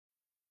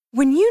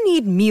When you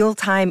need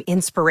mealtime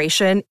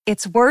inspiration,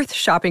 it's worth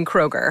shopping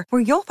Kroger,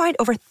 where you'll find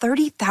over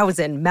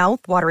 30,000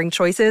 mouth-watering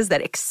choices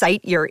that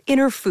excite your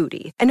inner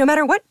foodie. And no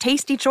matter what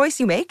tasty choice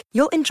you make,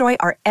 you'll enjoy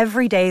our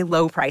everyday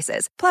low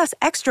prices, plus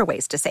extra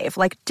ways to save,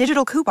 like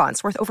digital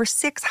coupons worth over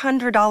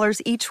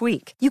 $600 each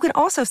week. You can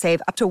also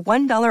save up to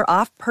 $1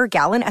 off per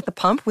gallon at the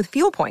pump with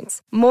fuel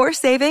points. More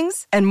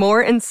savings and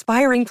more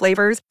inspiring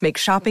flavors make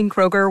shopping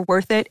Kroger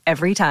worth it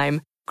every time.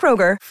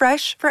 Kroger,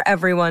 fresh for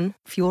everyone.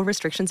 Fuel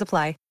restrictions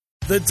apply.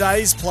 The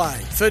day's play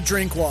for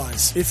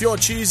Drinkwise. If you're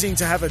choosing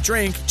to have a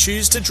drink,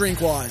 choose to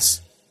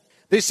Drinkwise.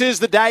 This is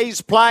the day's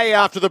play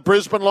after the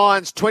Brisbane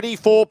Lions'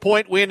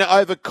 24-point win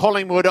over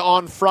Collingwood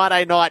on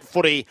Friday night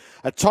footy.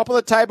 A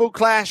top-of-the-table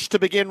clash to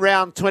begin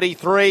round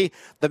 23.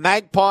 The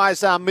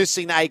Magpies are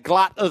missing a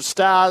glut of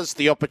stars.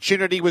 The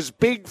opportunity was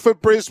big for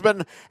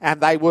Brisbane, and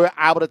they were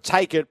able to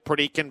take it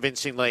pretty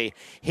convincingly.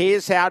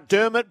 Here's how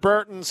Dermot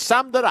Burton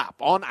summed it up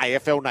on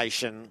AFL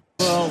Nation.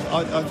 Well,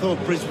 I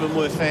thought Brisbane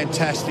were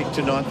fantastic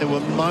tonight. There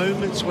were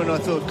moments when I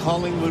thought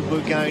Collingwood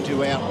were going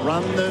to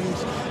outrun them.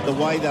 The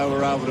way they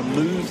were able to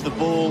move the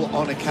ball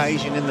on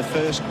occasion in the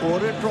first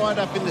quarter. It dried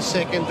up in the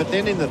second, but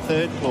then in the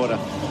third quarter,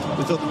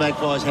 we thought the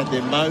Magpies had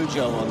their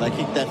mojo on. They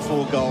kicked that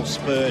 4-goal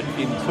spurt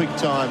in quick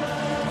time.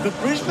 But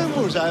Brisbane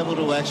was able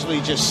to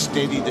actually just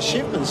steady the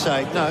ship and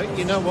say, no,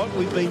 you know what,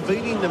 we've been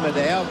beating them at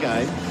our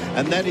game,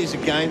 and that is a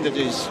game that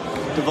is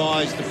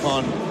devised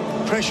upon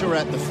pressure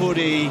at the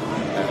footy,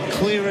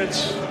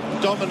 clearance,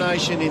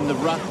 domination in the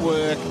ruck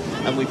work,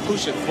 and we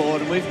push it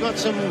forward. And we've got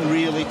some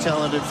really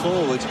talented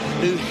forwards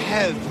who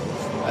have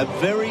a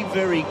very,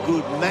 very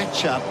good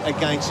matchup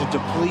against a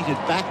depleted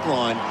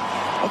backline.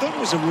 I thought it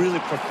was a really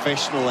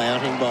professional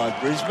outing by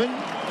Brisbane.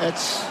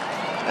 That's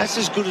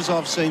as good as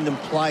I've seen them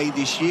play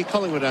this year.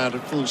 Collingwood aren't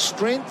at full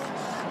strength,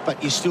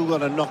 but you still got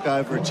to knock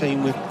over a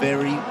team with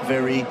very,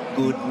 very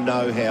good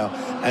know-how.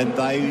 And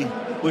they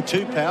were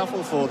too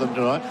powerful for them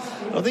tonight.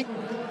 I think,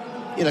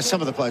 you know, some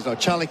of the players, like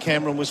Charlie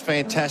Cameron was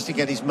fantastic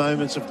at his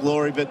moments of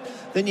glory, but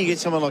then you get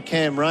someone like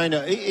Cam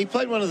Rayner. He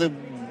played one of the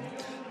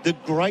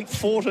great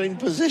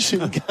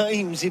 14-possession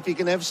games, if you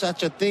can have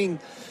such a thing.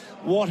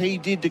 What he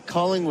did to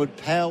Collingwood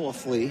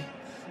powerfully,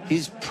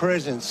 his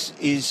presence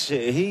is,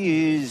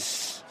 he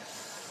is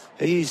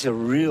a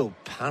real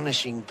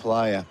punishing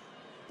player.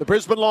 The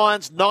Brisbane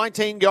Lions,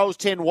 19 goals,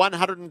 10,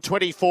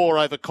 124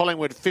 over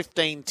Collingwood,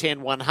 15,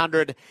 10,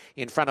 100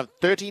 in front of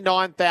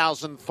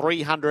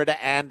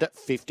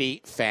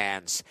 39,350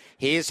 fans.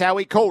 Here's how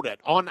he called it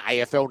on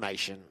AFL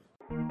Nation.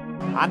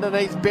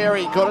 Underneath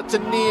Berry, got it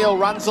to Neal,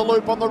 runs the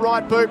loop on the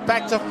right boot,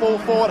 back to full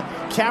forward.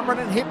 Cameron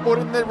and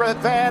Hipwood in the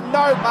van,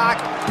 no mark,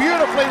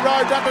 beautifully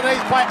rowed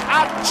underneath by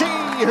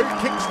Archie, who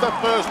kicks the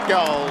first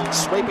goal.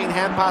 Sweeping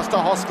hand pass to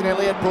Hoskin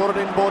Elliott, brought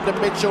it inboard to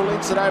Mitchell,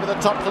 links it over the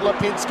top to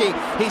Lipinski.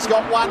 He's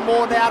got one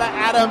more now to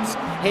Adams.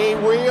 He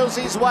wheels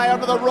his way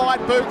onto the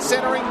right boot,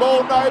 centering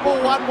ball, Noble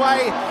one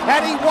way,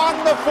 and he won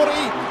the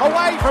footy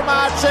away from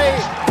Archie,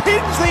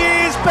 pins the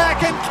ears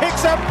back and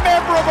kicks a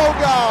memorable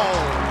goal.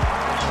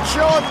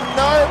 John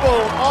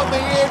Noble on the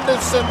end of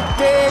some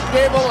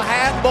daredevil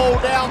handball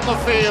down the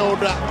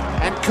field.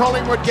 And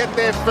Collingwood get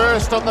their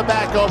first on the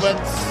back of it.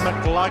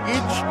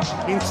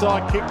 McLuggage,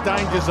 inside kick,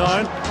 danger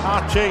zone.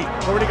 Archie,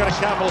 already got a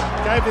couple.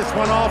 Gave this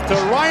one off to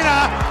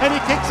Rayner, and he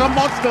kicks a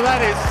monster.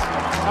 That is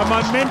a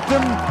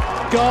momentum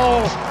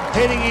goal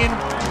heading in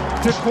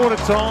to quarter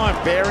time.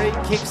 Berry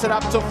kicks it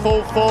up to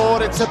full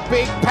forward. It's a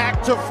big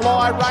pack to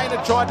fly.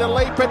 Rayner tried to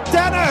leap it.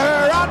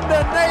 Danaher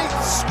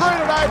underneath, screwed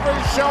it over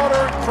his shoulder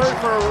and through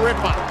for a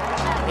ripper.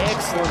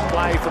 Excellent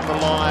play from the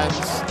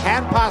Lions.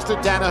 Hand pass to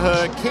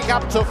Danaher, kick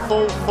up to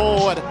full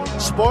forward.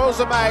 Spoils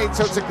are made,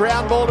 so it's a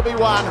ground ball to be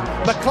won.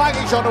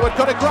 McCluggage onto it,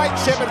 got a great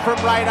shepherd from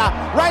Rayner.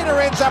 Rayner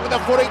ends up with the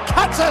footy,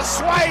 cuts a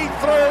sway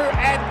through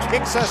and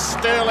kicks a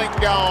sterling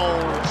goal.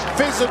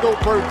 Physical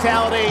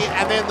brutality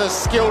and then the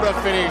skill to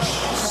finish.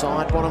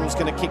 Sidebottom's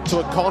going to kick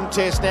to a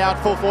contest now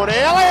at full forward.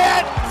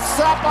 Elliott,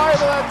 up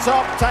over the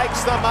top,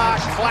 takes the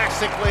mark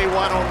classically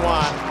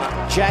one-on-one.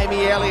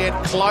 Jamie Elliott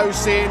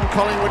close in,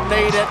 Collingwood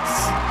need it.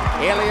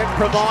 Elliott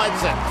provides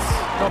it.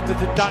 Popped it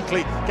to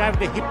Dunkley, gave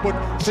it to Hipwood,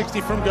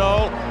 60 from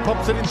goal,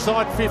 pops it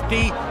inside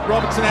 50,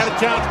 Robertson had a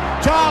chance,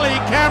 Charlie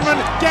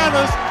Cameron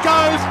gathers,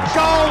 goes,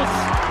 goals!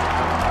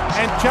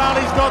 And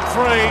Charlie's got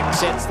 3.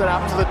 Sets that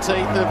up to the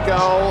teeth of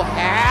goal.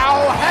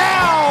 How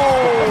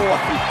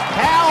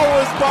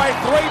was by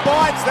 3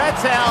 bites,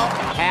 that's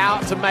how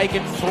to make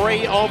it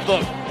 3 of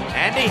them.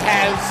 And he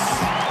has.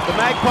 The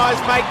Magpies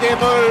make their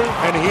move.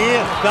 And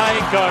here they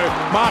go.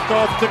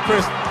 Markov to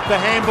Chris. The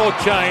handball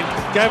chain.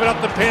 Gave it up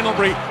to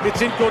Pendlebury.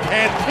 It's in good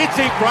hands. It's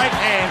in great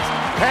hands.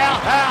 How?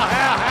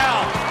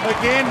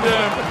 Again, the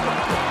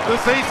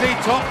CC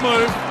top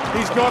move.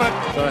 He's got it.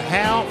 So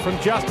Howe from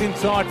just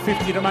inside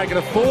 50 to make it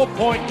a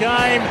 4-point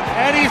game.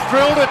 And he's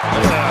drilled it.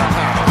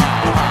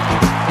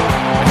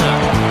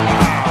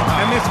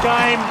 And this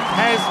game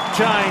has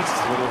changed.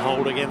 Little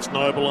hold against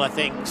Noble, I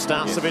think.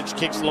 Starcevic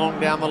kicks long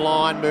down the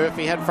line.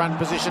 Murphy had front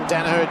position.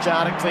 Danaher,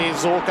 Jada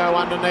clears. Zorko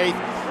underneath.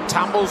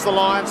 tumbles the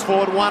Lions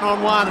forward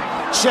one-on-one.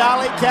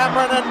 Charlie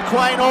Cameron and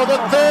Quaynor, the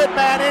third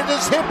man,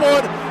 enters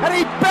Hipwood, and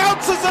he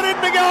bounces it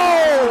into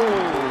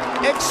goal!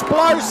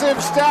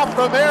 Explosive stuff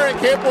from Eric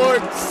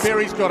Hipwood.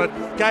 Berry's got it,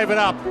 gave it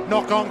up,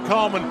 knock on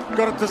Coleman,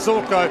 got it to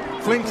Zorko,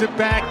 flings it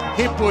back,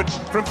 Hipwood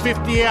from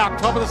 50 out,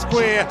 top of the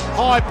square,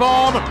 high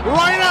bomb,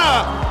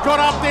 Rayner got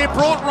up there,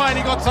 brought Rain,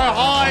 he got so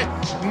high,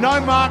 no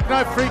mark,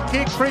 no free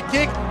kick,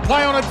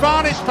 play on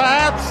advantage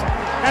perhaps,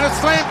 and a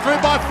slam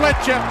through by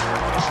Fletcher,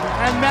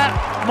 and that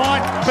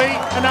might be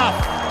enough.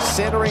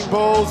 Centering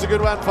ball's a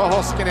good one for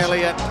Hoskin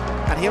Elliott,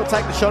 and he'll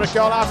take the shot at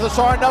goal after the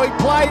siren. No, he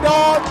played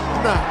on!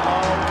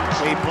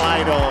 He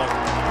played on.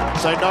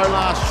 So no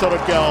last shot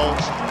at goal.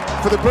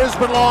 For the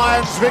Brisbane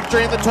Lions,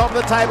 victory in the top of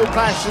the table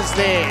clash is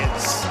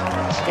theirs.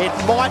 It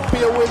might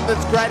be a win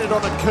that's graded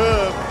on a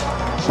curve,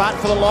 but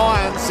for the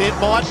Lions, it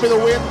might be the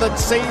win that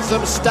sees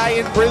them stay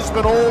in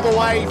Brisbane all the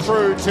way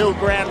through till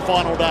grand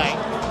final day.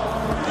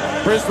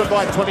 Brisbane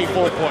by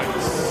 24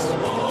 points.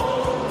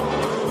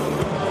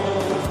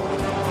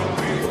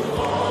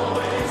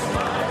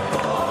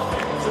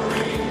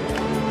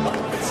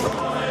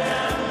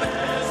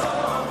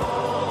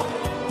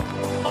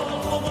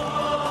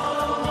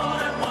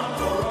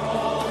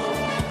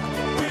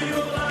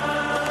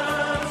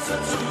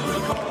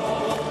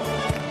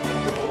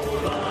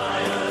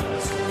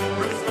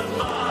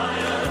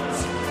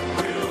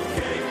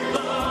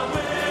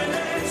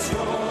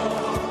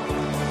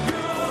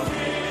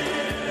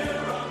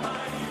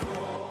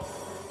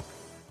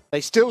 They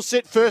still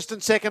sit first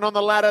and second on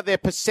the ladder. Their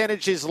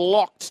percentage is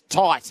locked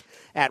tight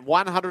at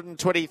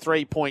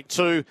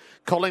 123.2.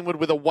 Collingwood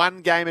with a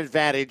one-game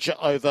advantage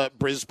over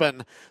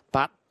Brisbane.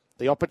 But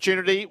the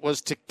opportunity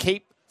was to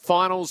keep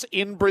finals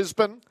in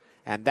Brisbane,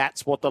 and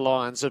that's what the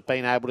Lions have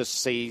been able to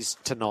seize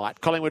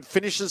tonight. Collingwood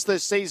finishes their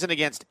season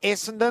against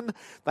Essendon.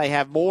 They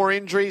have more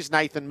injuries,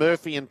 Nathan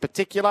Murphy in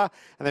particular,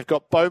 and they've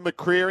got Beau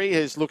McCreary,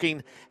 who's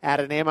looking at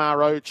an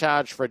MRO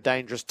charge for a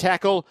dangerous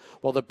tackle.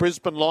 While the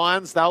Brisbane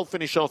Lions, they'll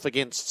finish off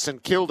against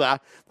St Kilda.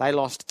 They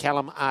lost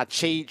Callum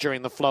Archie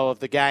during the flow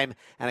of the game,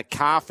 and a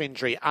calf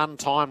injury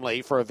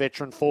untimely for a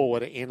veteran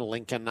forward in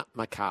Lincoln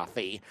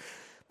McCarthy.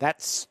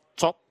 That's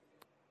top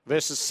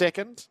versus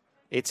second.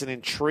 It's an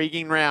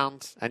intriguing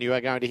round, and you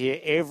are going to hear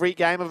every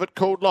game of it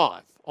called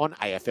live on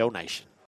AFL Nation.